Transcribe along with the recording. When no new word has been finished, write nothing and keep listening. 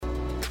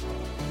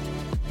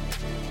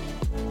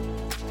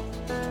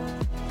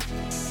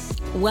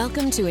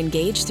Welcome to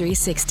Engage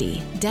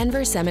 360,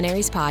 Denver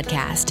Seminary's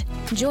podcast.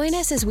 Join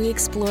us as we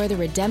explore the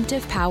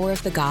redemptive power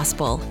of the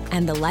gospel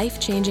and the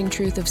life-changing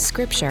truth of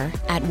Scripture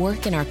at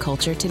work in our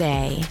culture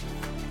today.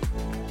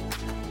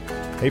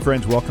 Hey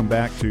friends, welcome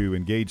back to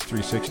Engage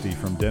 360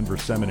 from Denver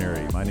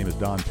Seminary. My name is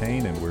Don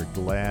Payne, and we're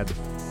glad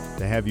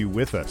to have you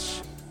with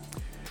us.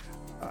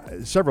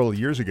 Several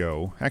years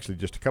ago, actually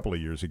just a couple of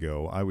years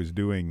ago, I was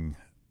doing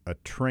a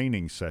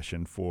training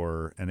session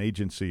for an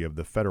agency of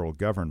the federal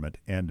government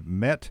and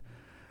met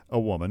a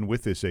woman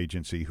with this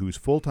agency whose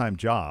full-time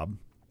job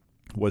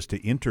was to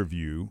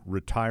interview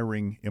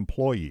retiring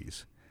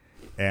employees.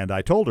 And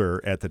I told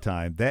her at the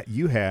time that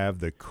you have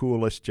the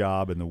coolest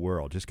job in the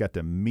world. Just got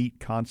to meet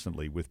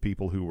constantly with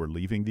people who were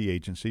leaving the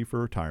agency for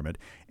retirement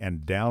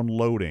and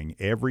downloading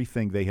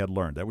everything they had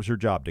learned. That was her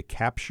job, to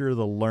capture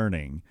the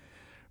learning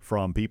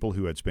from people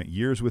who had spent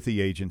years with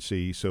the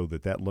agency so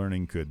that that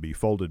learning could be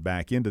folded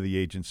back into the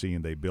agency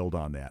and they build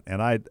on that.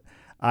 And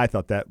I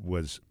thought that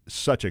was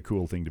such a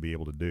cool thing to be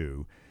able to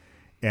do.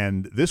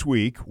 And this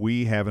week,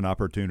 we have an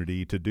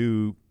opportunity to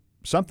do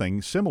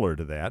something similar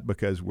to that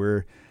because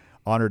we're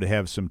honored to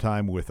have some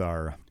time with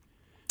our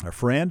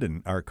friend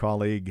and our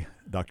colleague,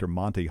 Dr.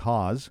 Monty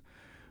Haas,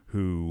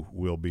 who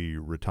will be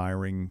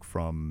retiring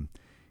from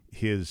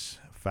his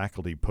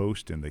faculty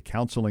post in the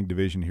counseling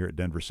division here at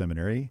Denver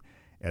Seminary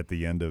at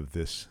the end of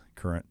this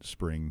current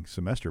spring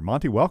semester.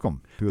 Monty,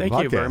 welcome to the podcast.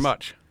 Thank you very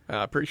much.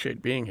 I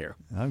appreciate being here.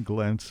 I'm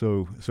glad,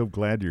 so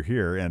glad you're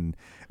here, and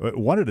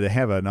wanted to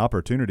have an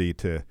opportunity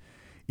to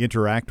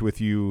interact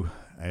with you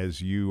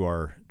as you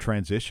are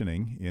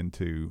transitioning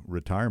into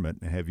retirement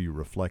and have you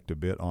reflect a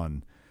bit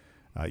on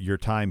your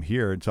time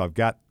here. And so I've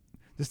got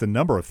just a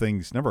number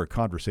of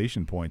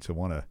conversation points I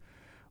want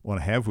to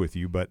have with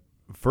you. But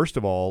first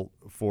of all,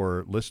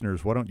 for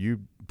listeners, why don't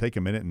you take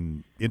a minute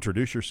and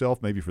introduce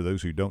yourself? Maybe for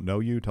those who don't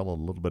know you, tell a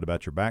little bit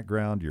about your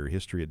background, your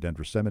history at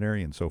Denver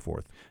Seminary, and so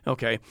forth.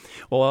 Okay.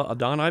 Well,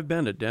 Don, I've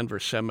been at Denver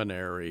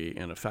Seminary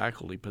in a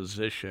faculty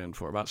position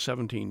for about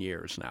 17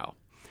 years now.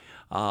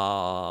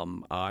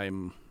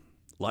 I'm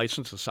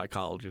licensed as a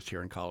psychologist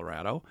here in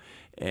Colorado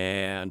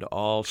and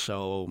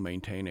also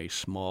maintain a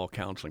small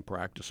counseling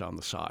practice on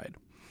the side.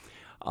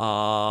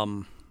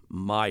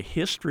 My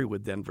history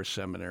with Denver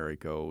Seminary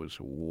goes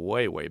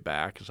way, way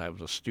back because I was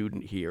a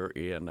student here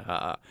in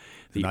the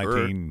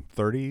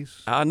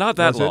 1930s? Not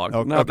that long.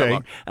 Oh, not okay. that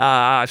long.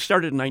 I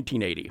started in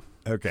 1980.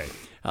 Okay.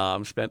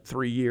 Spent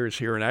 3 years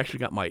here and actually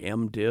got my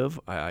MDiv.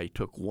 I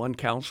took one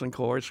counseling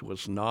course,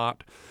 was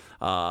not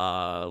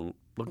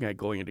looking at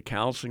going into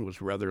counseling,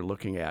 was rather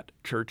looking at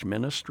church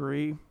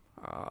ministry,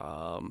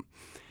 and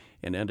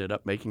ended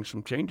up making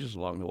some changes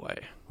along the way.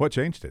 What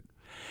changed it?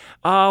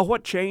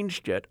 What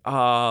changed it?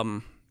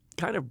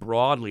 Kind of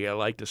broadly, I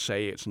like to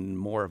say it's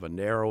more of a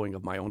narrowing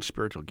of my own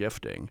spiritual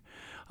gifting.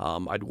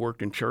 I'd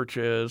worked in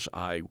churches.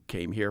 I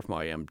came here for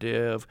my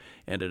MDiv,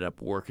 ended up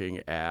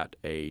working at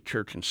a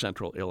church in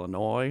central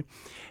Illinois,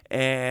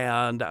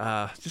 and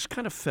just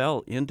kind of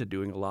fell into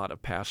doing a lot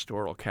of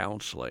pastoral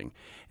counseling.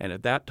 And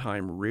at that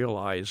time,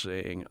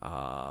 realizing,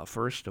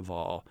 first of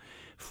all,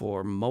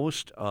 for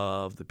most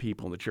of the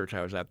people in the church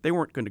I was at, they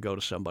weren't going to go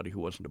to somebody who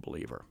wasn't a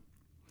believer.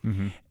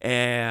 Mm-hmm.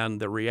 And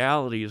the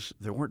reality is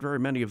there weren't very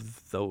many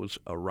of those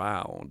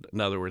around.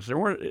 In other words, there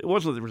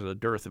was a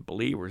dearth of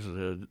believers,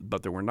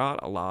 but there were not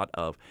a lot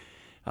of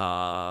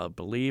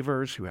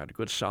believers who had a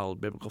good, solid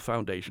biblical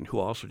foundation who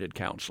also did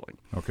counseling.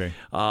 Okay.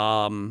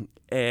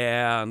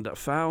 And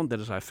found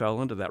that as I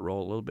fell into that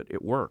role a little bit,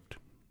 it worked.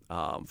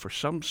 For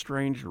some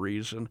strange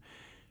reason,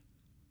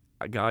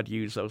 God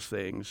used those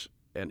things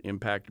and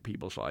impacted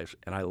people's lives,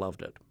 and I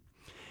loved it.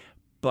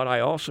 But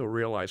I also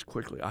realized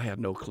quickly I had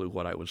no clue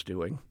what I was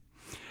doing.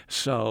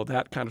 So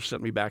that kind of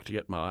sent me back to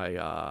get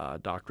my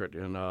doctorate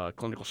in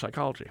clinical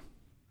psychology.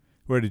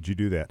 Where did you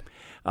do that?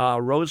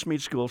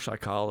 Rosemead School of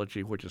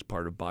Psychology, which is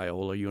part of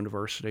Biola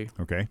University.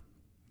 Okay.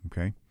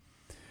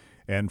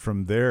 And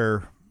from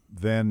there,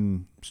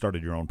 then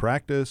started your own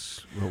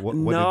practice? What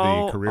did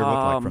the career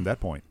look like from that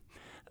point?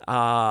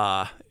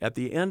 At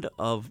the end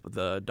of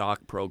the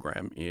doc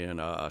program in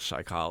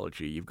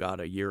psychology, you've got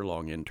a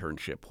year-long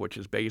internship, which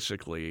is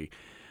basically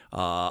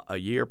a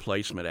year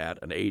placement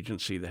at an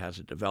agency that has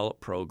a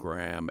developed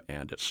program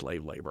and it's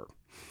slave labor.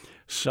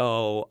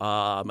 So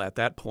at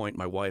that point,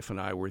 my wife and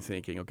I were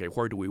thinking, okay,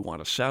 where do we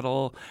want to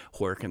settle?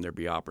 Where can there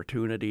be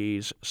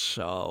opportunities?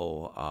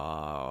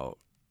 So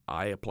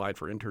I applied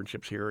for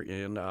internships here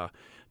in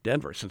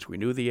Denver since we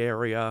knew the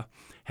area,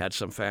 had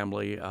some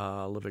family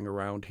living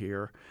around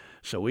here.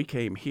 So we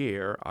came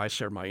here, I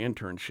started my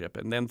internship,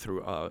 and then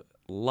through a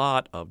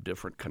lot of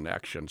different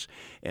connections,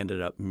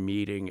 ended up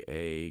meeting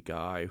a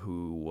guy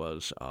who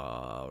was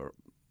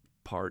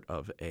part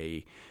of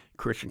a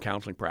Christian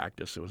counseling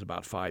practice that was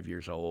about 5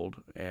 years old.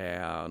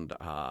 And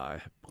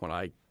when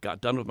I got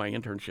done with my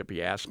internship,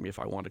 he asked me if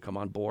I wanted to come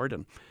on board,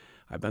 and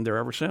I've been there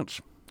ever since.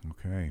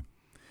 Okay.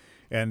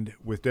 And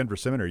with Denver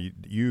Seminary,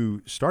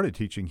 you started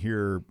teaching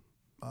here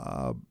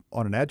on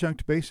an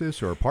adjunct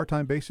basis or a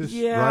part-time basis,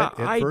 right,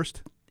 at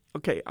first?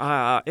 Okay,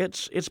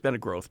 it's been a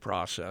growth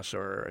process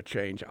or a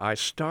change. I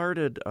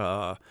started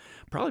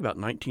probably about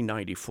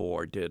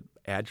 1994. Did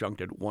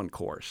adjuncted one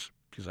course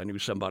because I knew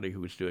somebody who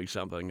was doing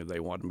something and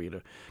they wanted me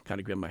to kind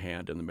of give them a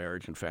hand in the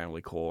marriage and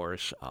family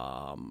course.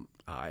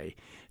 I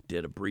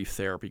did a brief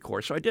therapy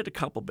course, so I did a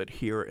couple bit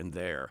here and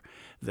there.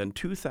 Then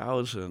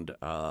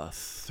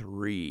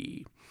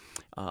 2003.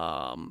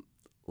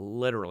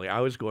 Literally, I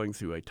was going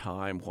through a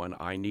time when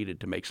I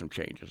needed to make some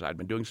changes. I'd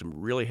been doing some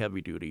really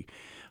heavy-duty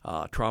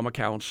trauma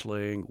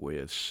counseling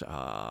with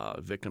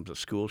victims of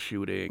school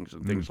shootings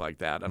and things like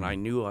that, and I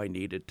knew I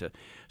needed to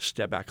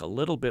step back a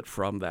little bit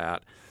from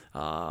that.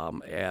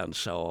 And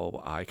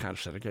so I kind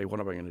of said, okay, what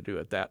am I going to do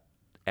at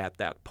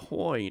that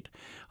point?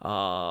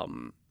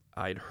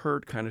 I'd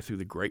heard kind of through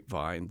the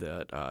grapevine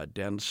that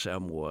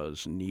DenSem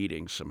was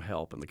needing some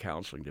help in the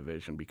counseling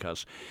division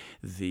because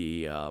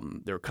there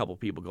were a couple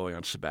people going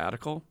on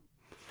sabbatical.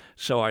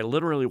 So I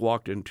literally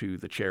walked into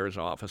the chair's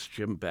office.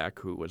 Jim Beck,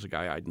 who was a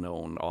guy I'd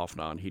known off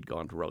and on, he'd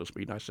gone to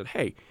Rosemead, and I said,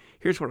 hey,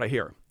 here's what I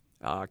hear.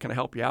 Can I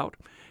help you out?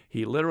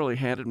 He literally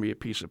handed me a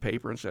piece of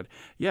paper and said,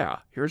 yeah,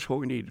 here's what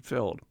we need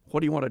filled.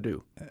 What do you want to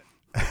do?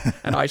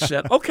 And I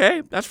said,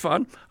 okay, that's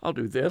fun. I'll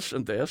do this,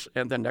 and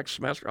then next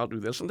semester I'll do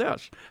this and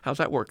this. How's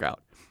that work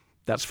out?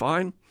 That's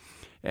fine.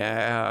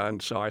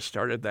 And so I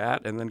started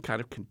that and then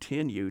kind of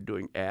continued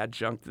doing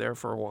adjunct there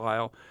for a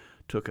while,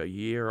 took a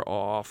year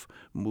off,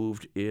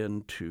 moved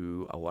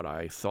into what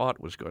I thought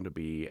was going to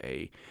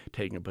be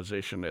taking a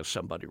position as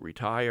somebody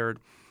retired,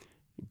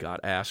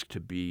 got asked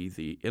to be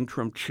the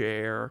interim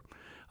chair,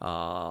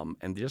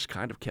 and just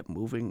kind of kept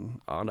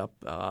moving on up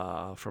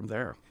from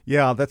there.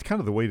 Yeah, that's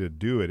kind of the way to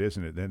do it,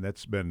 isn't it? And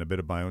that's been a bit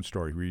of my own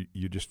story.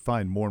 You just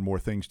find more and more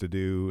things to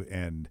do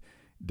and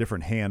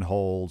different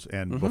handholds,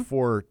 and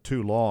before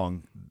too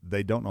long,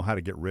 they don't know how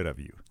to get rid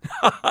of you.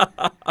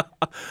 I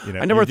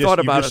never thought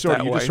about it that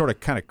way. You just sort of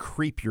kind of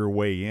creep your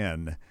way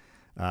in,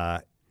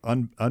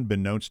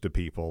 unbeknownst to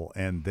people,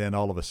 and then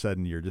all of a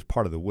sudden you're just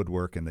part of the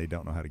woodwork, and they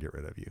don't know how to get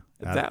rid of you.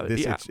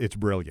 It's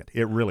brilliant.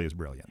 It really is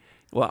brilliant.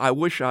 Well, I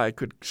wish I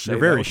could say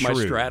that was my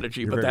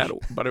strategy,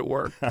 but it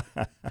worked.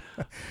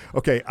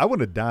 Okay, I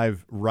want to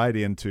dive right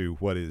into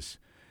what is,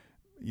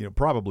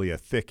 probably a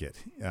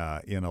thicket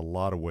in a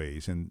lot of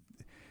ways, and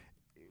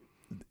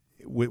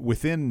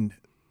within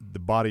the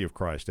body of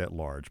Christ at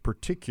large,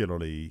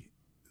 particularly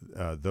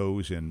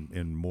those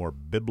in more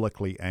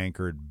biblically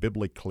anchored,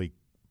 biblically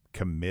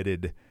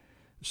committed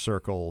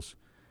circles,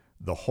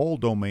 the whole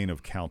domain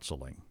of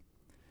counseling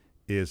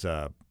is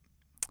a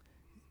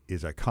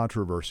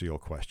controversial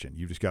question.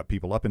 You've just got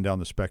people up and down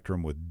the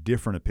spectrum with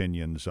different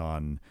opinions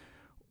on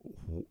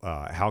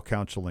how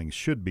counseling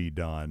should be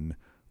done,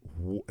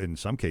 in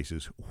some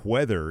cases,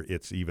 whether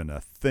it's even a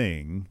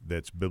thing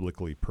that's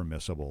biblically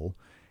permissible,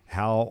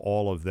 how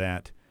all of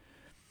that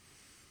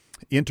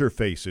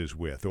interfaces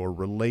with or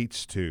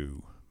relates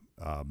to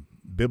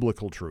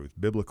biblical truth,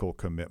 biblical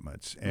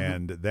commitments.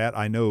 And that,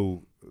 I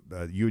know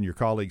you and your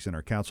colleagues in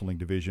our counseling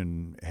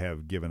division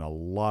have given a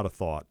lot of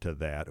thought to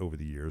that over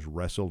the years,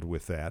 wrestled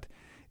with that.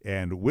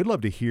 And we'd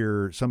love to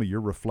hear some of your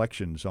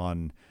reflections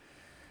on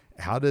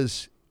how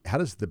does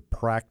the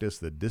practice,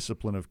 the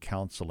discipline of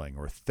counseling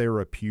or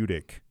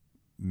therapeutic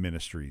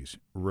ministries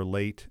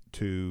relate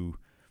to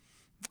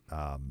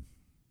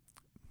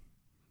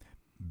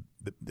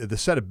the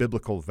set of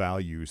biblical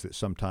values that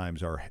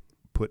sometimes are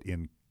put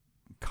in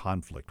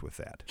conflict with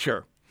that?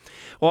 Sure.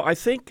 Well, I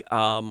think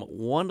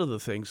one of the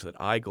things that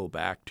I go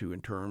back to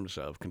in terms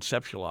of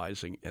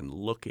conceptualizing and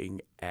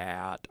looking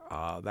at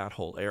that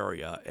whole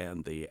area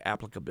and the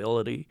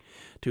applicability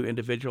to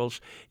individuals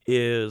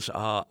is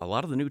a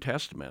lot of the New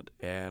Testament,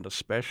 and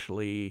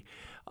especially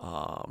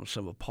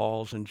some of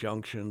Paul's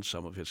injunctions,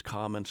 some of his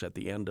comments at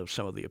the end of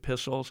some of the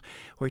epistles,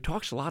 where he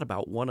talks a lot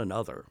about one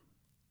another,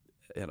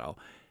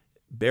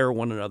 bear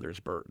one another's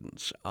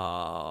burdens,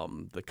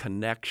 the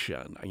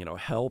connection,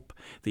 help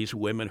these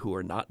women who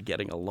are not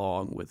getting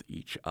along with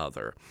each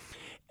other.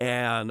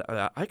 And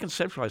I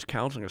conceptualize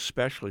counseling,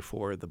 especially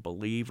for the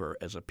believer,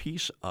 as a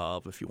piece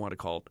of, if you want to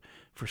call it,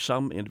 for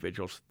some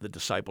individuals, the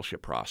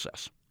discipleship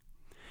process.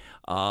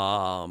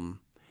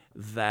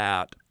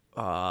 That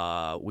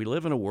we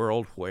live in a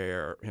world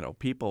where,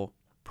 people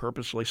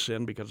purposely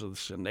sin because of the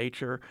sin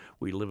nature.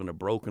 We live in a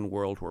broken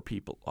world where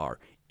people are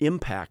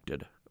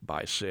impacted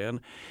by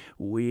sin.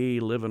 We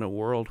live in a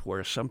world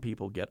where some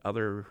people get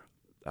other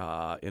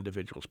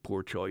individuals'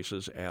 poor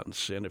choices and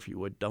sin, if you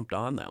would, dumped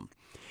on them.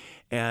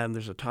 And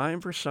there's a time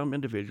for some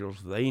individuals,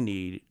 they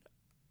need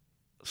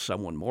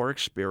someone more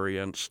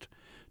experienced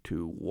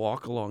to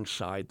walk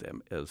alongside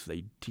them as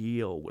they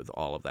deal with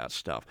all of that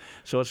stuff.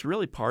 So it's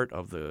really part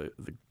of and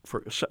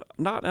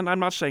I'm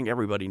not saying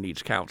everybody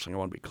needs counseling, I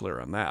want to be clear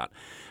on that,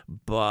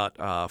 but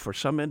for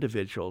some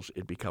individuals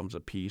it becomes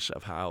a piece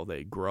of how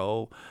they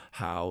grow,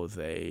 how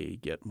they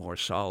get more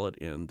solid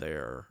and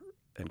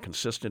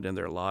consistent in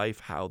their life,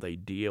 how they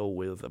deal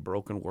with a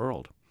broken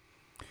world.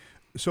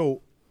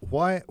 So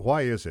why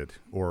is it,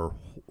 or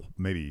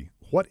maybe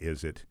what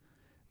is it,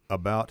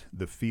 about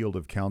the field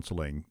of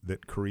counseling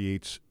that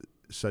creates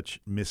such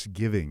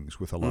misgivings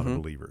with a lot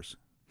of believers?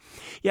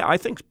 Yeah, I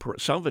think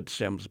some of it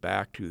stems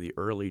back to the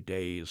early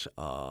days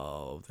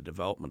of the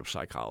development of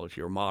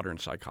psychology, or modern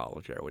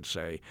psychology, I would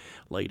say,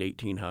 late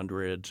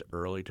 1800s,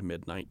 early to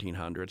mid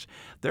 1900s.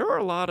 There are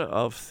a lot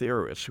of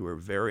theorists who are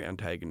very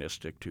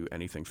antagonistic to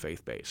anything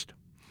faith-based.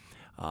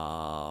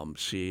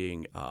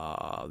 Seeing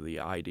the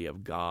idea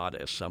of God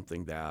as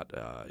something that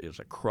is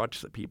a crutch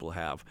that people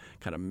have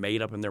kind of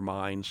made up in their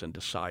minds and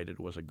decided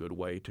was a good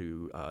way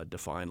to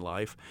define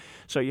life.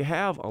 So you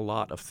have a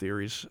lot of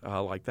theories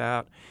like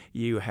that.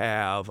 You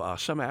have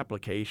some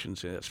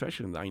applications,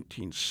 especially in the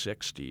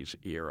 1960s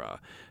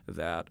era,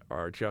 that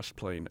are just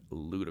plain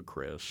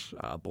ludicrous,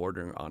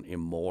 bordering on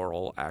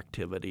immoral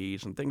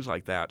activities and things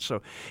like that.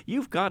 So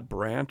you've got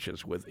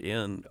branches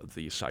within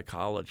the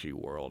psychology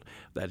world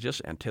that are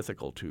just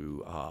antithetical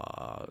to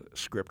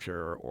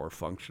Scripture or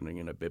functioning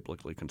in a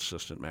biblically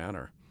consistent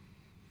manner.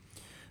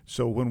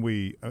 So when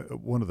we,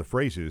 one of the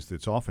phrases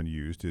that's often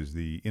used is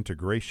the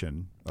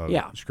integration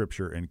of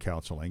Scripture and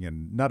counseling,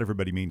 and not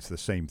everybody means the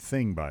same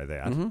thing by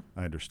that,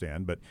 I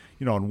understand. But,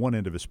 on one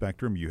end of a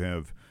spectrum, you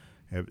have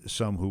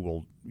some who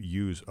will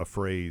use a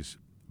phrase,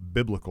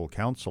 biblical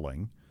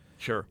counseling.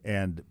 Sure.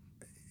 And,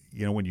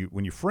 when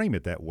you frame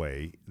it that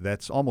way,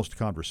 that's almost a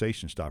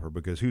conversation stopper,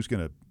 because who's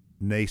going to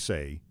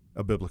naysay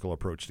a biblical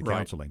approach to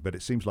counseling? Right. But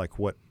it seems like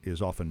what is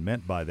often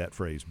meant by that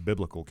phrase,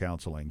 biblical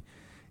counseling,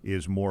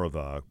 is more of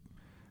a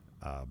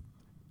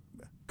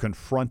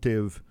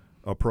confrontive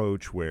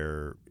approach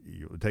where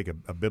you take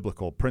a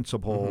biblical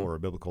principle or a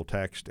biblical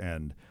text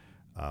and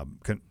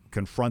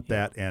confront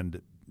that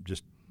and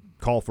just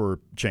call for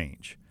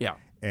change. Yeah.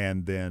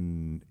 And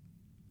then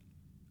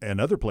in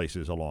other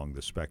places along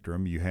the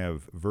spectrum, you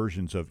have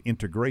versions of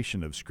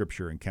integration of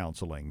Scripture and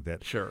counseling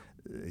that,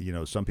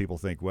 some people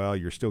think, well,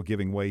 you're still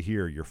giving way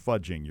here, you're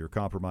fudging, you're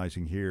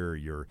compromising here,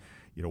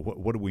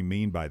 what do we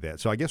mean by that?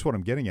 So I guess what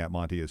I'm getting at,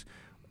 Monty, is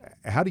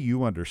how do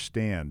you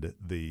understand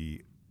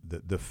the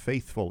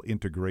faithful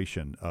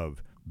integration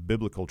of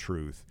biblical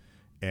truth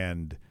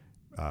and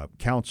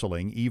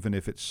counseling, even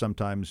if it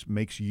sometimes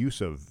makes use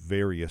of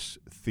various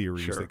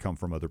theories that come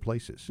from other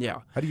places?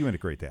 Yeah. How do you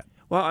integrate that?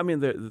 Well, I mean,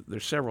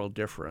 there's several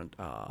different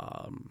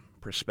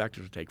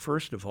perspectives to take.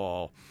 First of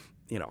all,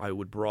 I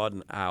would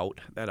broaden out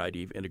that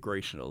idea of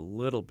integration a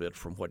little bit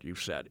from what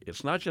you've said.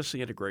 It's not just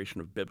the integration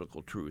of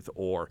biblical truth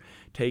or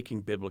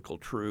taking biblical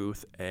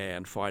truth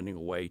and finding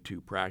a way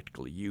to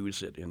practically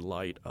use it in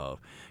light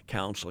of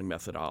counseling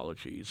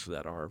methodologies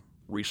that are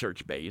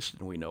research-based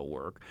and we know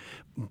work,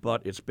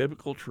 but it's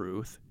biblical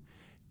truth.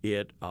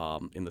 It,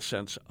 in the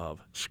sense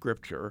of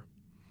Scripture,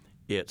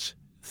 it's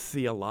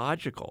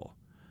theological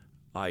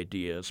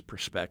ideas,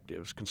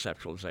 perspectives,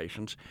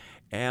 conceptualizations,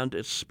 and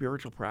its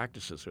spiritual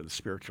practices or the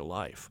spiritual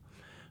life.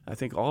 I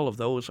think all of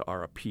those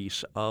are a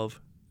piece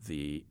of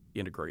the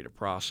integrative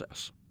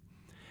process.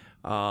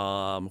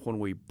 When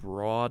we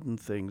broaden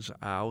things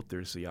out,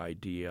 there's the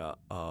idea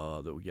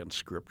that we get in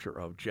Scripture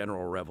of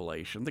general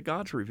revelation, that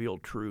God's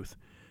revealed truth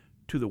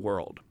to the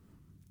world.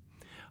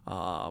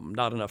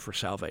 Not enough for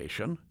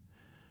salvation,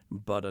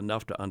 but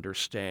enough to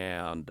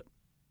understand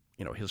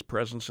his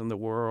presence in the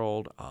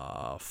world,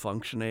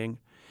 functioning.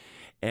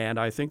 And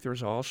I think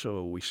there's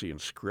also, we see in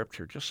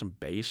Scripture, just some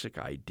basic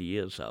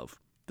ideas of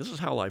this is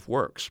how life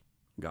works.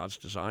 God's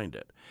designed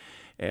it.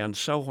 And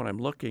so when I'm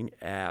looking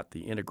at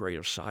the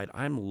integrative side,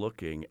 I'm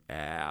looking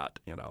at,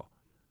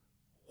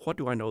 what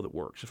do I know that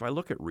works? If I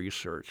look at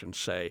research and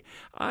say,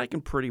 I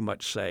can pretty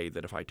much say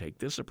that if I take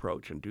this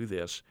approach and do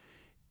this,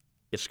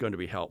 it's going to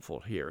be helpful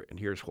here, and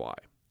here's why.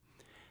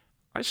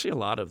 I see a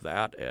lot of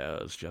that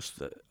as just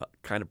the,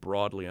 kind of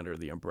broadly under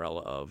the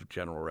umbrella of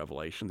general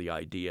revelation, the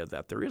idea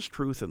that there is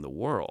truth in the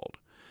world,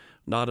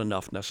 not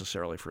enough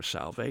necessarily for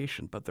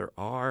salvation, but there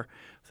are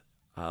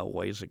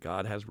ways that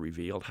God has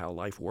revealed how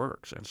life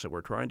works. And so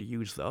we're trying to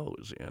use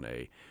those in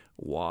a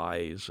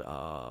wise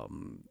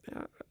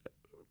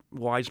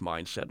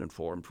mindset,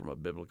 informed from a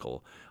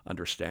biblical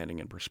understanding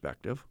and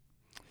perspective.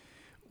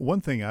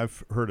 One thing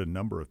I've heard a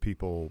number of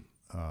people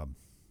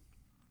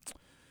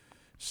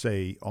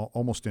say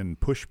almost in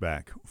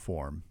pushback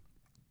form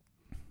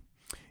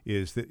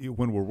is that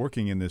when we're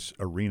working in this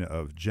arena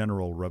of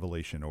general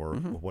revelation, or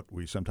what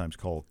we sometimes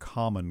call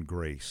common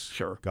grace,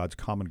 God's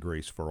common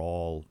grace for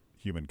all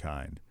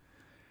humankind,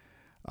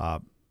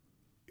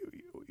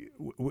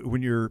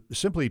 when you're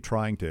simply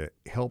trying to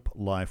help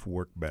life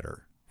work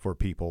better for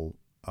people,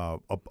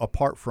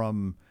 apart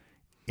from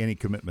any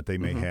commitment they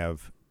may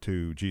have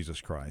to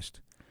Jesus Christ,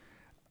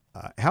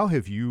 how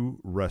have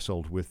you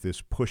wrestled with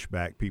this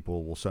pushback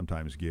people will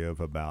sometimes give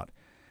about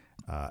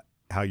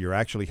how you're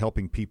actually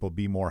helping people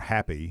be more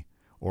happy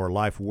or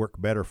life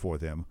work better for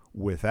them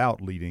without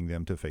leading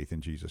them to faith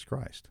in Jesus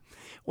Christ?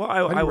 Well,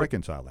 how do you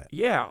reconcile that?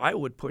 Yeah, I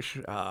would push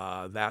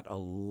that a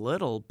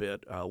little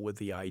bit with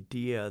the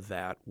idea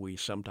that we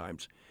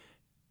sometimes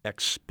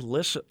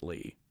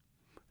explicitly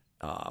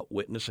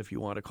witness, if you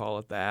want to call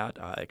it that,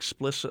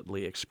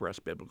 explicitly express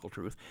biblical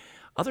truth.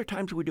 Other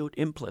times we do it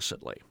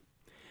implicitly,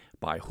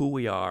 by who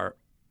we are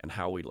and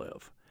how we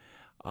live.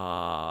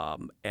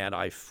 And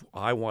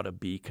I want to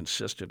be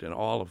consistent in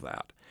all of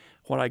that.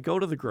 When I go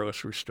to the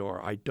grocery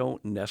store, I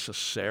don't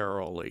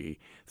necessarily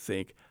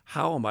think,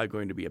 how am I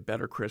going to be a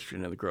better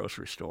Christian in the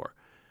grocery store?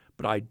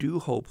 But I do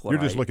hope You're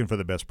just looking for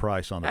the best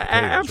price on the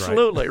potatoes,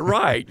 absolutely,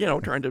 right?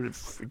 Trying to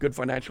good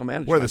financial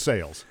management. Where are the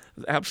sales?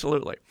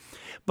 Absolutely.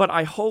 But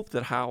I hope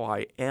that how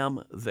I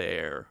am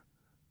there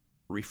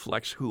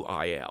reflects who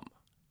I am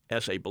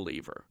as a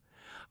believer.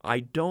 I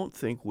don't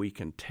think we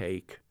can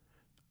take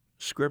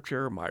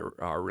Scripture,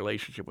 our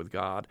relationship with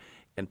God,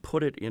 and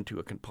put it into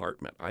a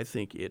compartment. I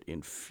think it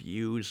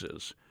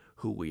infuses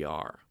who we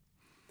are.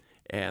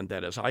 And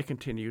that as I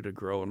continue to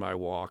grow in my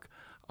walk,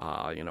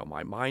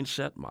 my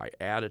mindset, my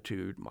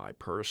attitude, my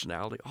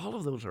personality, all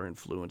of those are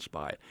influenced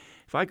by it.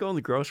 If I go in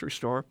the grocery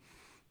store,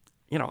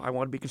 I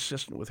want to be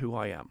consistent with who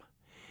I am.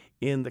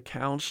 In the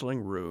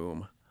counseling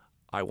room,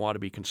 I want to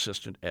be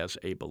consistent as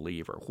a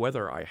believer,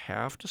 whether I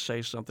have to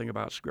say something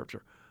about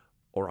Scripture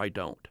or I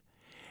don't.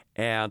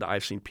 And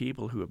I've seen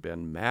people who have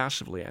been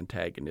massively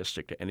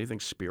antagonistic to anything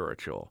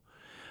spiritual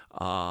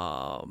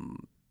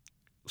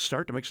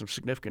start to make some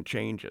significant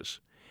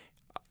changes.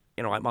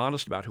 I'm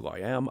honest about who I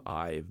am.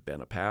 I've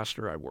been a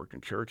pastor. I've worked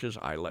in churches.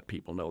 I let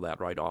people know that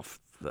right off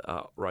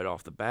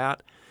the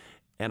bat.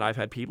 And I've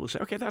had people say,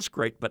 okay, that's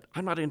great, but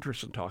I'm not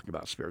interested in talking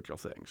about spiritual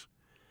things.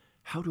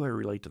 How do I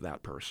relate to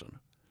that person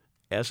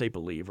as a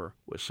believer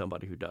with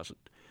somebody who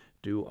doesn't?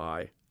 Do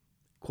I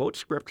quote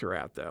Scripture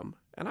at them?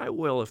 And I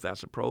will if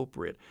that's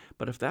appropriate.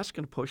 But if that's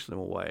going to push them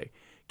away,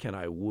 can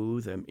I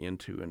woo them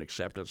into an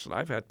acceptance? And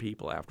I've had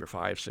people after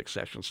 5, 6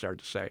 sessions start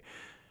to say,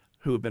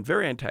 who have been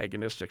very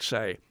antagonistic,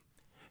 say,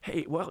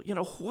 hey, well,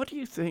 what do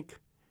you think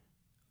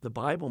the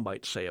Bible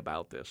might say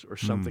about this, or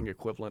something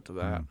equivalent to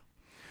that?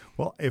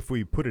 Well, if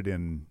we put it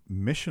in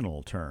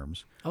missional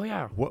terms, oh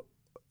yeah, what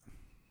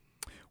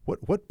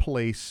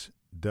place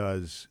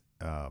does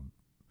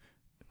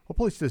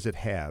it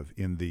have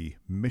in the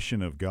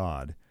mission of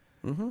God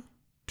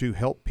to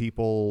help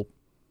people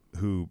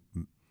who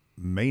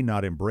may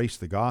not embrace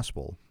the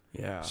gospel?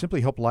 Yeah.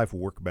 Simply help life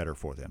work better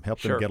for them, help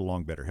them Sure. get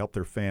along better, help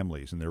their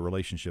families and their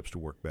relationships to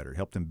work better,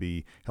 help them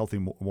be healthy,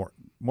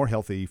 more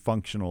healthy,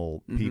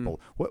 functional people.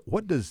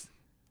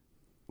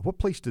 What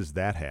place does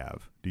that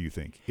have, do you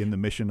think, in the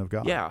mission of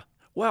God? Yeah.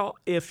 Well,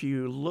 if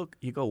you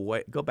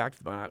go back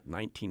to the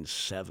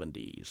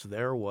 1970s,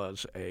 there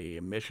was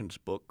a missions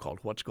book called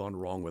What's Gone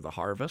Wrong with the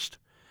Harvest.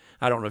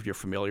 I don't know if you're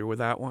familiar with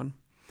that one.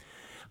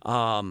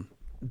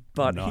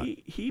 But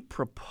he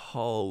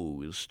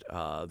proposed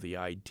the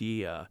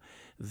idea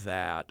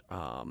that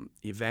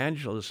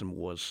evangelism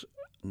was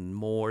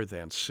more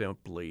than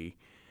simply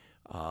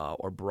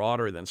or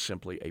broader than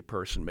simply a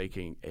person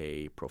making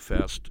a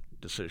professed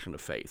decision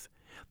of faith.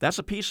 That's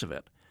a piece of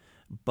it,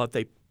 but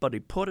he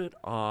put it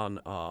on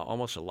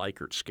almost a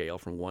Likert scale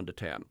from 1 to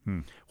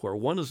 10, where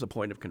 1 is the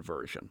point of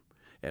conversion,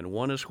 and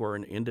 1 is where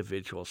an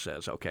individual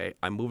says, okay,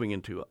 I'm moving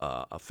into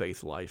a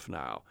faith life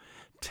now.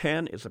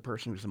 10 is the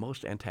person who's the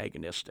most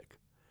antagonistic.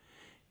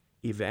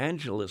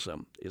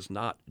 Evangelism is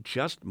not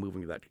just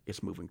moving that,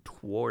 it's moving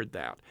toward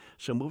that.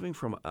 So moving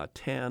from a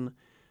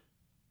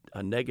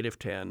negative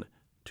 10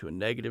 to a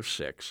negative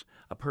 6,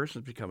 a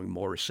person is becoming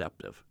more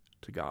receptive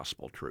to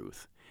gospel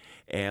truth.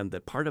 And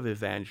that part of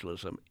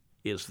evangelism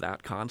is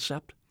that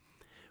concept.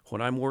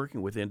 When I'm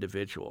working with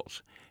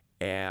individuals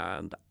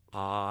and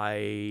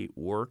I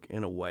work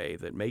in a way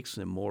that makes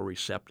them more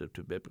receptive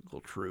to biblical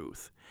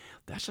truth,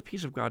 that's a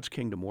piece of God's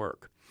kingdom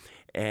work.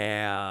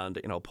 And,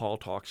 Paul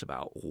talks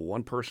about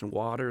one person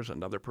waters,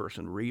 another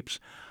person reaps.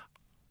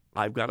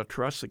 I've got to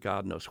trust that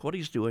God knows what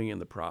he's doing in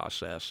the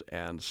process.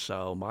 And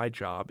so my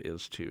job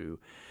is to,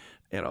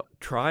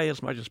 try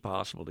as much as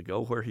possible to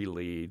go where he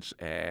leads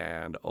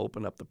and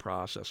open up the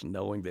process,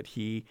 knowing that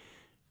he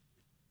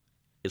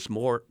is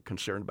more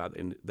concerned about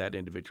that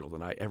individual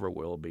than I ever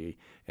will be.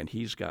 And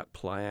he's got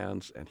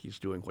plans, and he's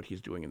doing what he's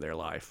doing in their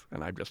life.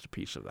 And I'm just a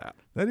piece of that.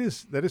 That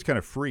is kind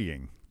of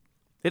freeing.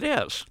 It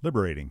is.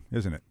 Liberating,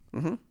 isn't it?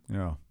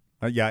 Mm-hmm.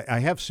 Yeah, I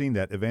have seen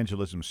that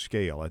evangelism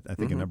scale. I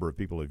think a number of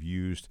people have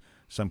used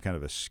some kind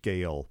of a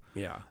scale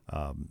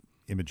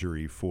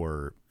imagery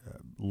for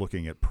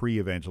looking at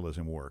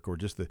pre-evangelism work, or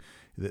just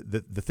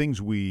the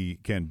things we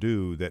can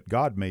do that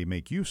God may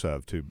make use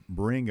of to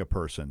bring a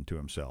person to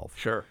himself.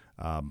 Sure.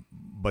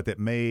 But that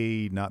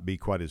may not be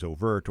quite as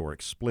overt or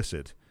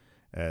explicit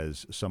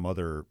as some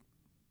other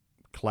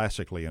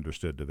classically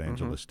understood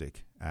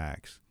evangelistic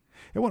acts.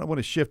 I want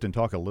to shift and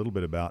talk a little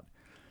bit about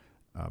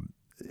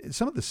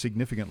some of the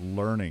significant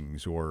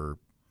learnings or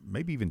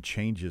maybe even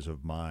changes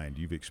of mind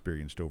you've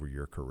experienced over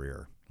your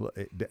career.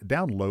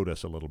 Download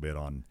us a little bit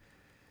on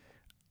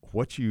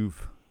what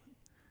you've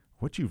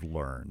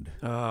learned.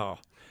 Oh,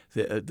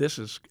 this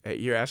is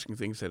you're asking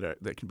things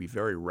that can be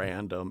very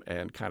random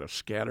and kind of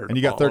scattered. And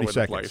you got 30 all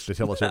seconds over the place. to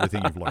tell us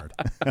everything you've learned.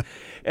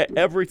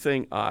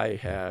 Everything I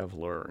have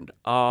learned.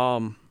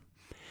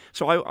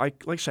 So I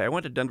like I say, I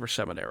went to Denver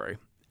Seminary.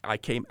 I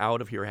came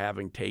out of here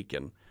having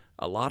taken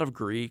a lot of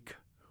Greek,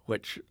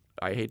 which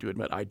I hate to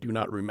admit I do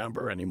not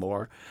remember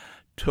anymore,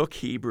 took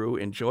Hebrew,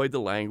 enjoyed the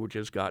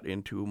languages, got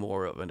into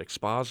more of an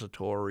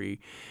expository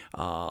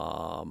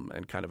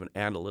and kind of an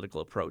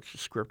analytical approach to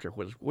Scripture,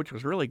 which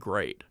was really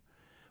great.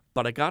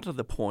 But I got to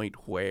the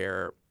point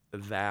where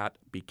that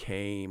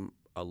became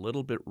a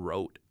little bit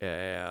rote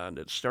and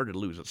it started to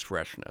lose its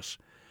freshness.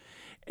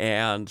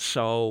 And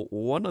so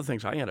one of the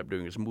things I ended up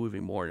doing is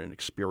moving more in an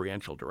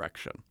experiential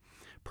direction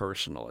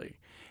personally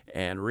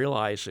and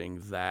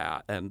realizing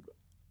that, and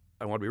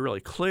I want to be really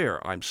clear,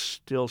 I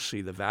still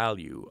see the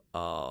value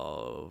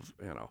of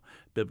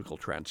biblical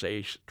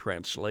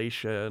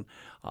translation,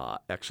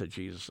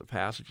 exegesis of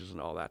passages and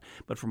all that.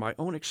 But for my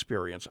own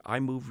experience, I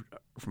moved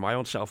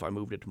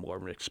into more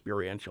of an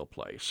experiential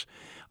place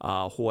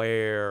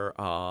where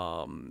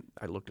I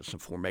looked at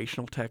some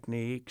formational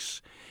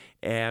techniques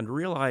and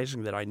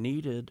realizing that I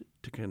needed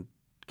to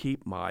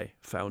keep my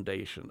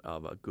foundation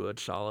of a good,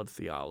 solid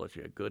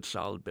theology, a good,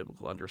 solid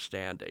biblical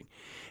understanding,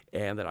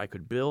 and that I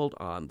could build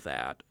on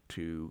that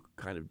to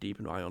kind of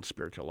deepen my own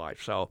spiritual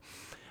life. So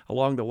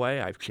along the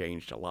way, I've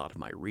changed a lot of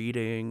my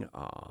reading,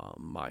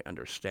 my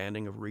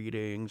understanding of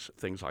readings,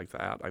 things like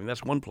that. I mean,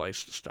 that's one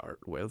place to start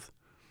with.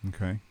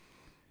 Okay.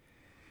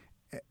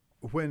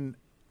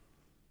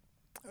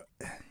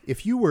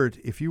 If you were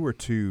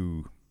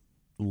to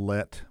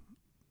let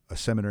a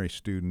seminary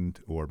student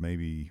or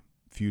maybe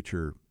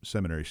future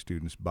seminary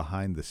students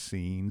behind the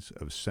scenes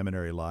of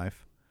seminary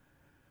life,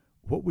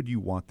 what would you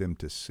want them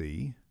to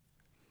see?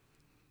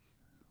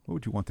 What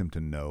would you want them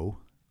to know?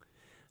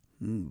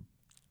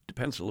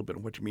 Depends a little bit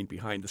on what you mean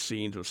behind the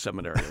scenes of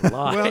seminary life.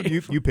 Well,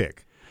 you pick. You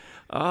pick.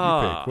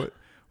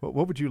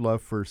 What would you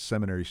love for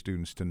seminary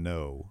students to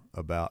know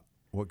about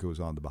what goes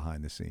on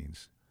behind the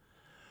scenes?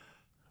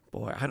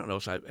 Boy, I don't know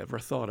if I've ever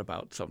thought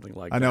about something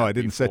like that. I know I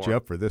didn't before. set you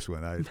up for this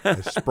one. I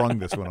sprung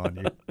this one on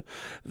you.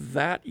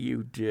 That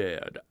you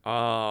did.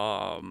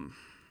 When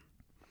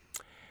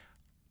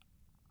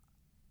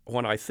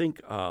I think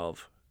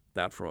of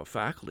that from a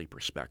faculty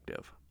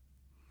perspective,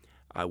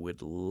 I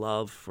would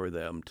love for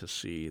them to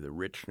see the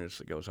richness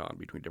that goes on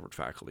between different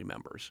faculty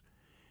members,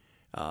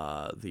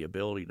 the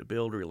ability to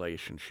build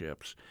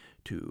relationships,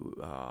 to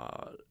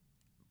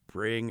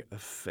bring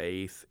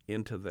faith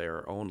into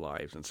their own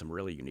lives in some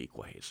really unique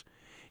ways.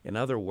 In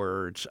other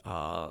words,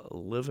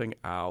 living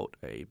out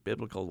a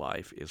biblical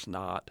life is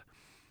not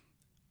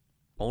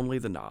only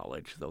the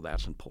knowledge, though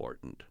that's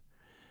important.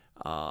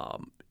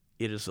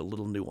 It is the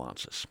little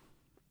nuances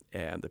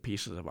and the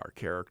pieces of our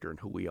character and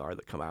who we are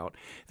that come out,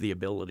 the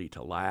ability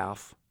to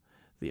laugh,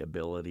 the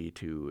ability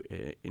to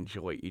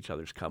enjoy each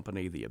other's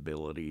company, the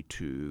ability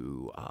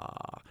to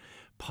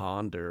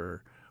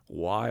ponder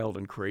wild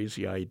and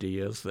crazy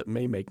ideas that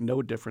may make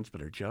no difference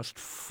but are just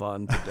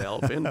fun to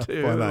delve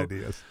into. Fun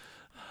ideas.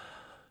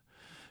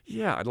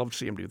 Yeah, I'd love to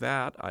see them do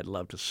that. I'd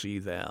love to see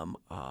them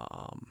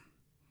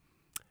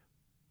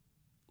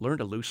learn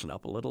to loosen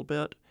up a little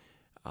bit.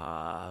 We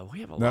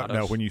have a lot of...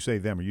 Now, when you say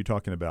them, are you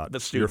talking about the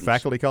your students.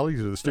 faculty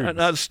colleagues or the students?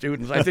 Not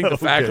students. I think the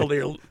Okay.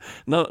 faculty,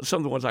 some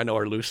of the ones I know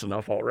are loose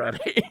enough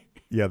already.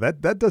 Yeah,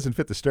 that doesn't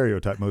fit the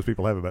stereotype most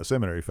people have about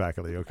seminary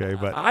faculty, okay?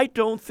 But I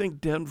don't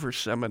think Denver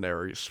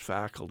Seminary's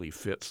faculty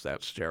fits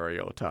that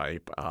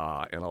stereotype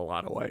in a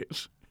lot of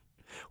ways,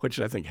 which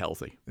I think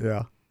healthy.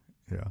 yeah.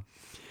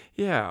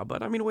 Yeah,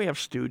 but I mean, we have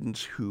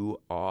students who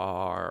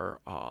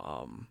are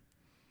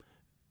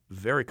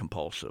very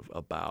compulsive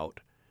about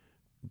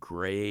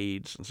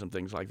grades and some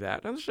things like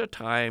that. And there's a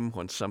time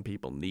when some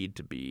people need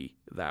to be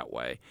that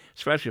way,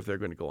 especially if they're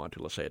going to go on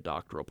to, let's say, a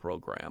doctoral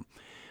program.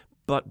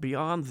 But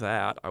beyond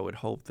that, I would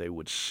hope they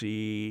would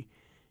see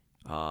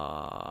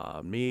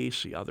me,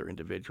 see other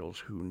individuals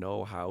who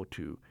know how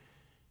to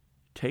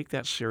take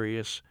that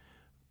serious,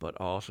 but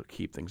also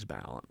keep things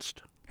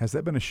balanced. Has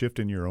that been a shift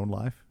in your own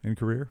life and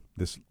career,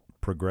 this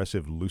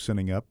progressive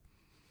loosening up?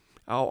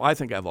 Oh, I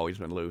think I've always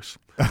been loose.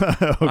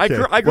 Okay. I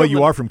grew well, up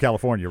you are from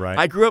California, right?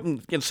 I grew up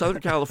in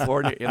Southern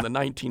California in the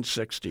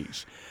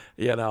 1960s.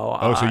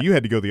 So you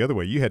had to go the other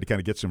way. You had to kind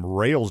of get some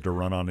rails to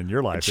run on in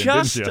your life,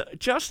 didn't you?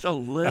 Just a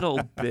little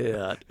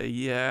bit,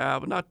 yeah,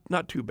 but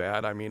not too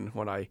bad. I mean,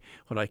 when I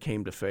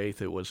came to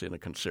faith, it was in a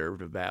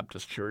conservative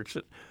Baptist church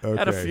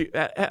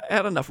that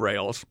had enough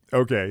rails.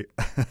 Okay.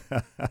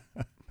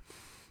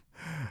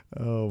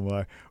 Oh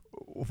my!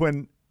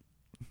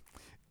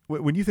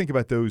 When you think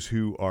about those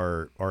who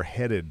are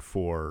headed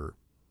for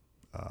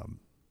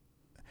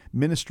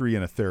ministry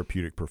in a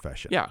therapeutic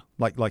profession, yeah,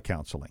 like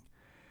counseling,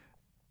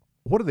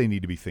 what do they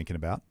need to be thinking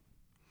about?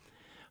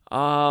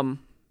 Come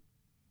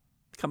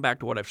back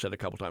to what I've said a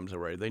couple times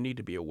already. They need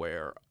to be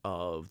aware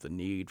of the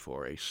need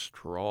for a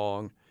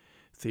strong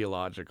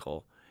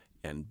theological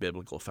and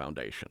biblical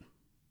foundation.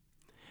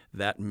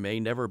 That may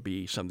never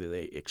be something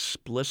they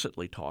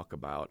explicitly talk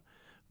about,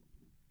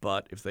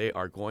 but if they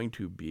are going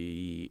to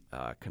be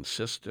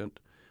consistent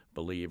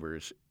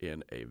believers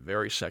in a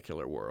very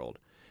secular world,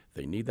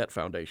 they need that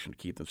foundation to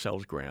keep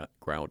themselves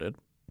grounded.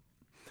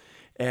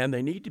 And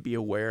they need to be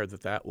aware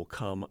that that will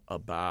come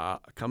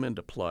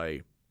into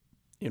play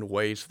in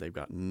ways that they've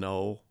got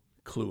no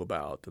clue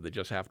about, that they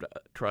just have to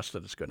trust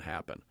that it's going to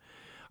happen.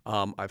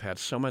 I've had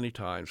so many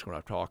times when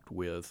I've talked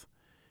with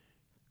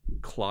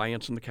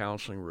clients in the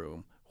counseling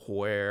room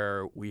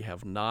where we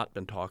have not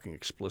been talking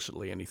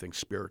explicitly anything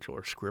spiritual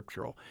or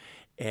scriptural,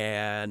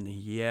 and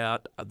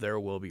yet there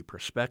will be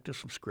perspectives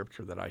from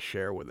Scripture that I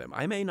share with them.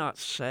 I may not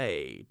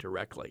say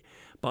directly,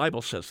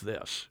 Bible says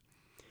this,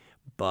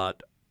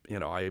 but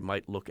I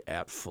might look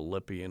at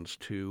Philippians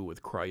 2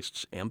 with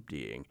Christ's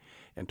emptying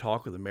and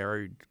talk with a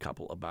married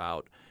couple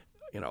about,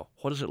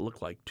 what does it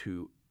look like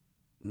to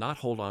not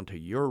hold on to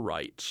your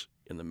rights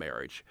in the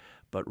marriage,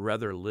 but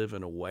rather live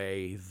in a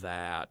way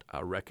that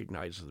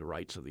recognizes the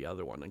rights of the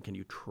other one? And can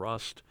you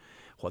trust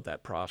what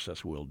that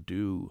process will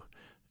do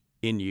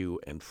in you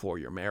and for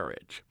your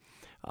marriage?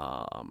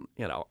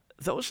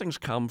 Those things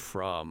come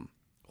from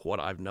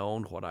what I've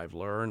known, what I've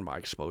learned, my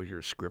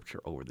exposure to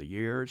Scripture over the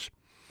years.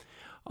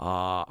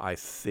 I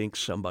think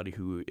somebody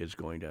who is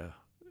going to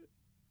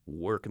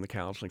work in the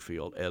counseling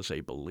field as a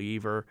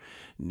believer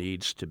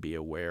needs to be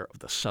aware of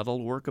the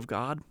subtle work of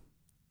God,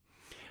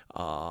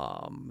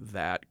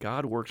 that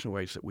God works in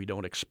ways that we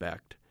don't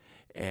expect,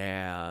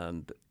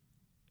 and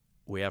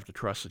we have to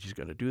trust that He's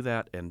going to do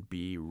that and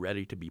be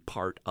ready to be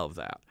part of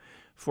that.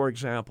 For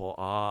example,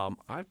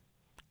 I've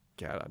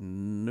got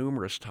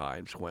numerous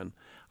times when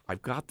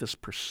I've got this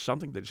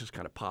something that just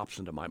kind of pops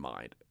into my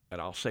mind, and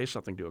I'll say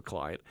something to a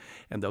client,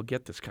 and they'll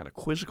get this kind of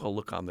quizzical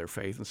look on their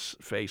face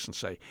and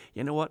say,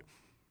 "You know what?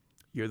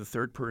 You're the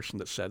third person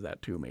that said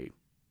that to me."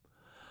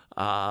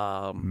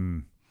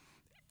 God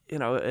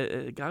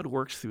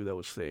works through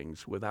those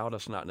things without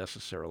us not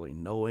necessarily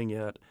knowing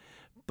it,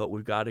 but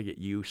we've got to get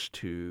used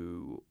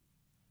to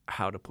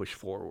how to push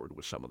forward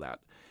with some of that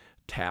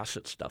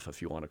tacit stuff,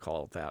 if you want to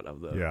call it that,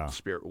 of the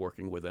Spirit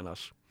working within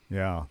us.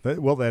 Yeah.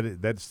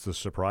 That's the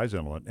surprise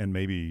element, and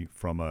maybe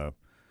from a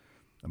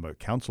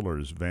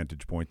counselor's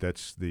vantage point,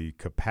 that's the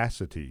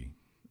capacity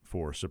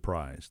for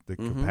surprise, the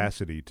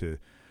capacity to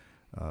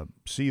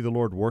see the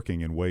Lord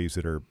working in ways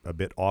that are a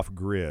bit off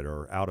grid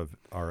or out of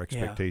our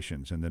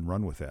expectations, and then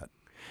run with that.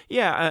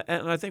 Yeah,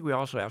 and I think we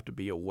also have to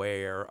be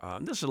aware,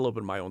 this is a little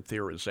bit of my own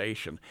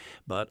theorization,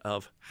 but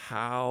of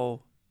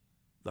how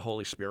the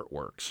Holy Spirit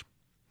works.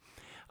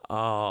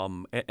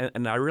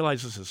 And I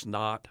realize this is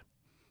not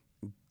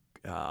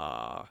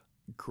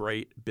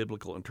great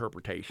biblical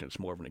interpretation. It's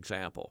more of an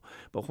example.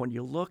 But when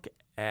you look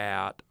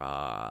at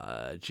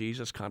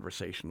Jesus'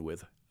 conversation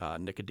with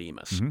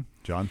Nicodemus.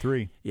 John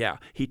 3. Yeah,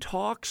 he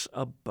talks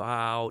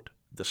about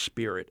the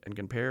Spirit and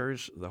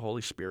compares the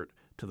Holy Spirit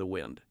to the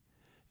wind.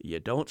 You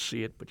don't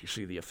see it, but you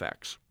see the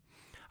effects.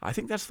 I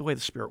think that's the way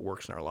the Spirit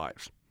works in our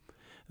lives,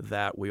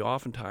 that we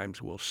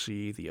oftentimes will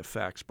see the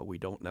effects, but we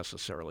don't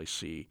necessarily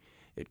see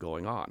it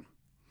going on.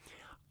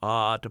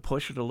 To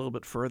push it a little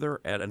bit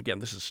further, and again,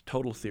 this is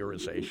total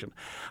theorization,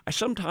 I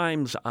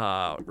sometimes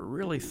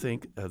really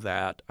think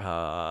that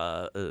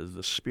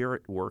the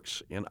Spirit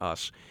works in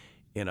us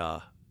in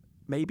a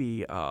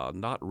maybe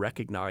not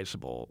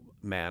recognizable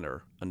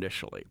manner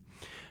initially.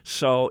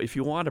 So if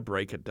you want to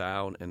break it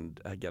down and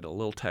get a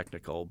little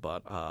technical,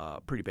 but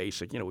pretty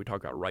basic, we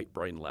talk about right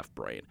brain, left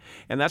brain.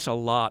 And that's a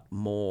lot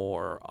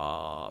more,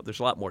 there's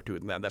a lot more to it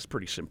than that. That's a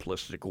pretty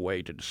simplistic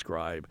way to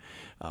describe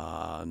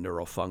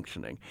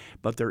neurofunctioning.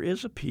 But there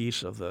is a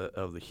piece of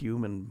the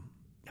human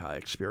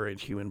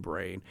experience, human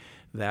brain,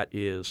 that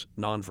is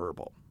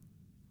nonverbal,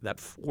 that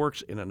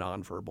works in a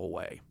nonverbal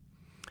way.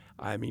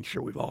 I mean,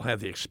 sure, we've all had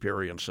the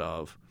experience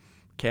of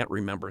can't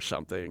remember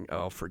something,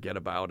 forget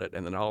about it,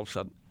 and then all of a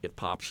sudden it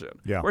pops in.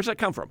 Yeah. Where does that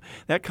come from?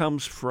 That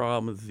comes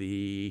from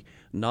the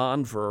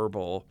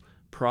nonverbal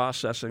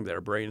processing that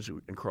our brains are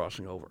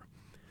crossing over.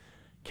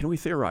 Can we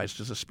theorize,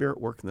 does the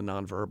Spirit work in the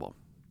nonverbal?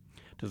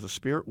 Does the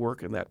Spirit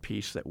work in that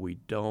piece that we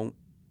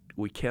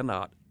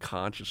cannot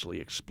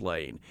consciously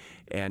explain,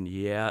 and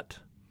yet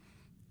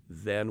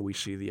then we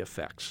see the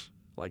effects,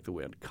 like the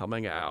wind,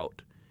 coming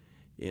out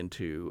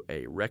into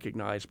a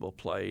recognizable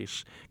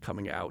place,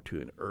 coming out to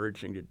an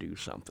urging to do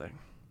something?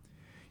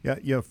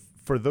 Yeah.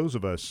 For those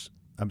of us,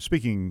 I'm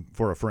speaking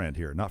for a friend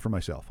here, not for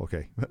myself,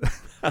 okay?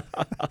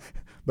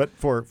 But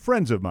for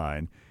friends of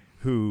mine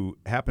who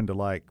happen to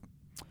like,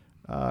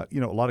 a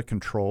lot of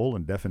control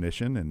and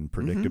definition and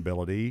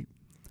predictability,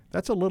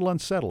 that's a little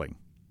unsettling.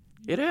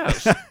 It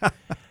is.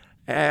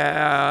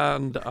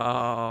 And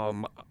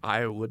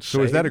I would say...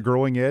 So is that a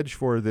growing edge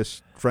for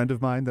this friend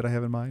of mine that I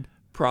have in mind?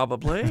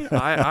 Probably.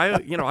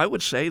 I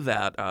would say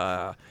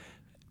that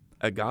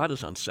God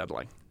is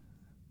unsettling.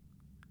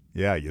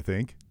 Yeah, you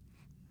think?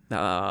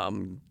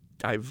 One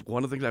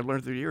of the things I've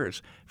learned through the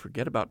years,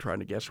 forget about trying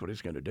to guess what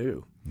He's going to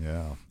do.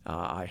 Yeah.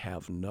 I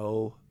have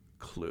no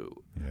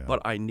clue. Yeah.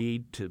 But I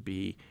need to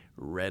be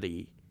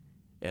ready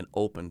and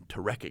open to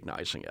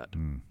recognizing it.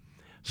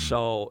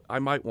 So I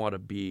might want to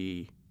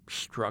be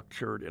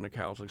structured in a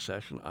counseling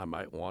session. I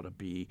might want to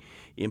be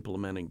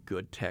implementing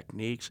good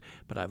techniques,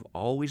 but I've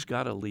always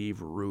got to leave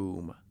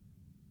room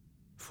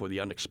for the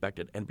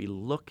unexpected and be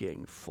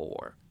looking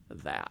for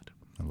that.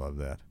 I love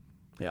that.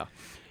 Yeah.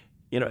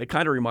 It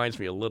kind of reminds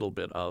me a little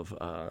bit of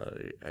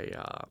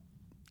a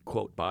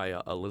quote by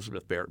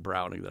Elizabeth Barrett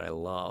Browning that I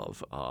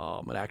love,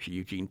 and actually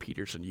Eugene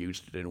Peterson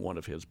used it in one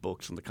of his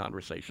books in the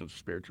Conversations of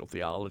Spiritual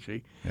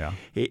Theology. Yeah.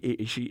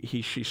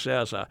 She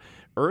says,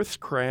 "Earth's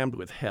crammed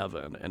with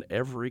heaven, and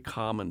every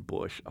common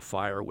bush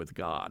afire with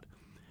God,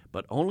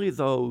 but only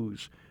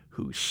those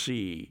who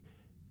see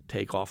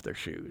take off their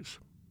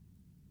shoes."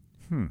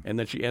 And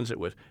then she ends it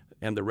with,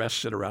 "And the rest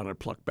sit around and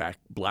pluck back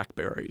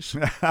blackberries."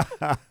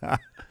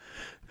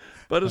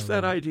 But it's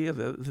that idea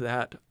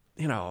that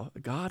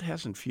God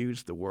has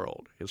infused the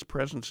world. His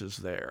presence is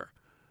there.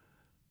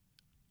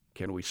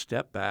 Can we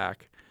step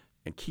back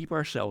and keep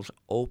ourselves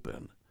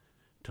open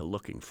to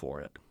looking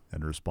for it?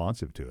 And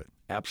responsive to it.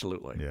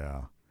 Absolutely.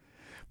 Yeah.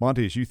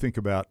 Monty, as you think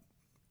about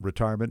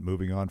retirement,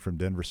 moving on from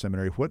Denver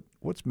Seminary,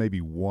 what's maybe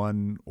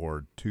one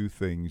or two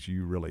things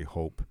you really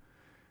hope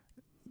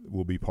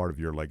will be part of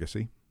your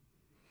legacy?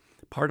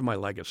 Part of my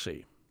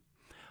legacy.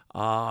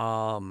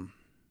 A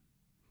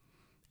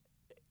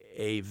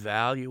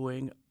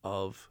valuing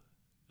of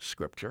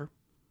Scripture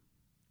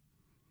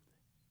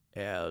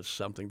as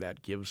something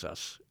that gives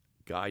us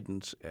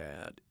guidance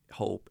and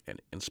hope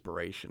and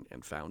inspiration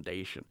and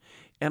foundation,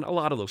 and a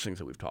lot of those things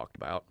that we've talked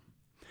about.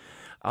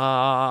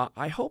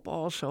 I hope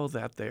also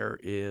that there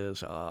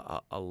is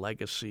a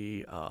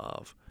legacy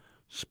of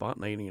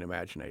spontaneity and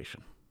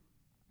imagination.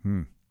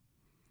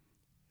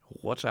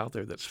 What's out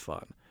there that's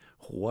fun?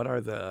 What are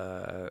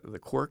the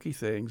quirky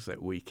things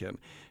that we can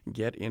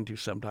get into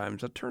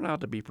sometimes that turn out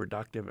to be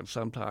productive, and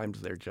sometimes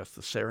they're just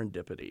the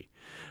serendipity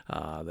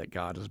that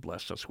God has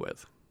blessed us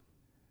with?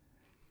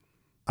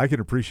 I can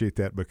appreciate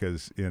that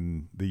because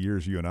in the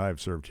years you and I have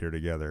served here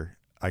together,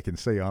 I can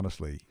say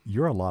honestly,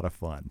 you're a lot of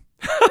fun.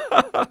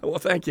 Well,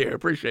 thank you. I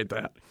appreciate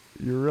that.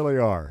 You really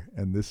are.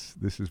 And this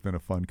has been a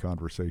fun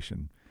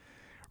conversation.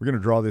 We're going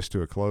to draw this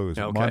to a close.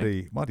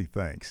 Okay. Monty,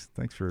 thanks.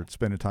 Thanks for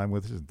spending time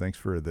with us, and thanks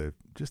for the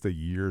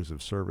years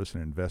of service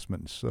and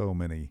investment in so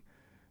many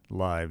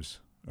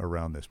lives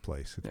around this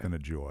place. It's been a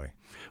joy.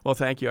 Well,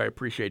 thank you. I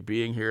appreciate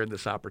being here,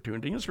 this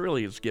opportunity. This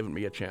really has given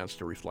me a chance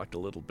to reflect a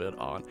little bit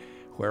on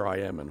where I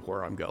am and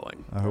where I'm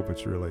going. I hope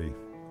it's really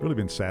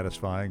been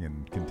satisfying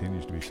and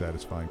continues to be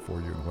satisfying for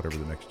you in whatever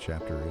the next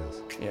chapter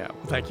is. Yeah.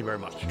 Well, thank you very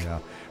much. Yeah.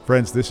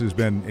 Friends, this has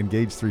been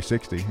Engage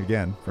 360,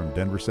 again, from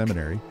Denver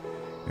Seminary.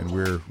 And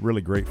we're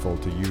really grateful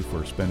to you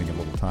for spending a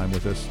little time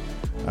with us.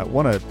 I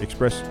want to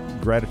express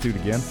gratitude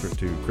again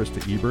to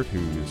Krista Ebert,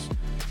 who is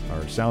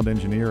our sound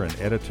engineer and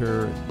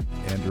editor, and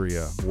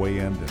Andrea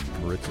Wayand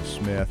and Maritza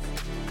Smith,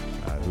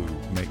 who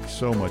make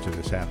so much of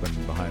this happen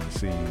behind the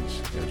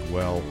scenes as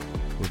well.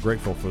 We're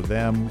grateful for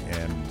them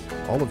and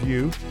all of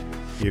you.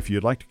 If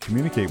you'd like to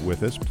communicate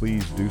with us,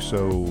 please do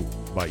so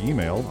by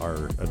email.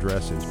 Our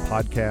address is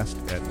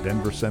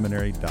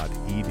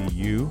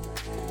podcast@denverseminary.edu.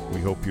 We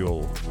hope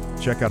you'll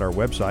check out our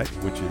website,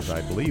 which is,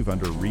 I believe,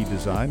 under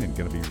redesign and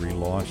going to be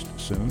relaunched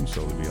soon.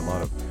 So there'll be a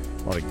lot of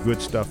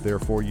good stuff there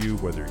for you,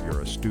 whether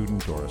you're a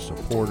student or a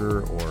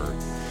supporter or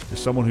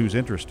just someone who's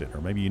interested, or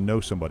maybe you know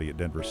somebody at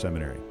Denver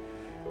Seminary.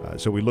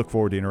 So we look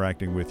forward to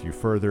interacting with you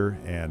further.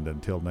 And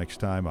until next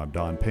time, I'm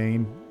Don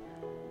Payne.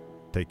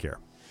 Take care.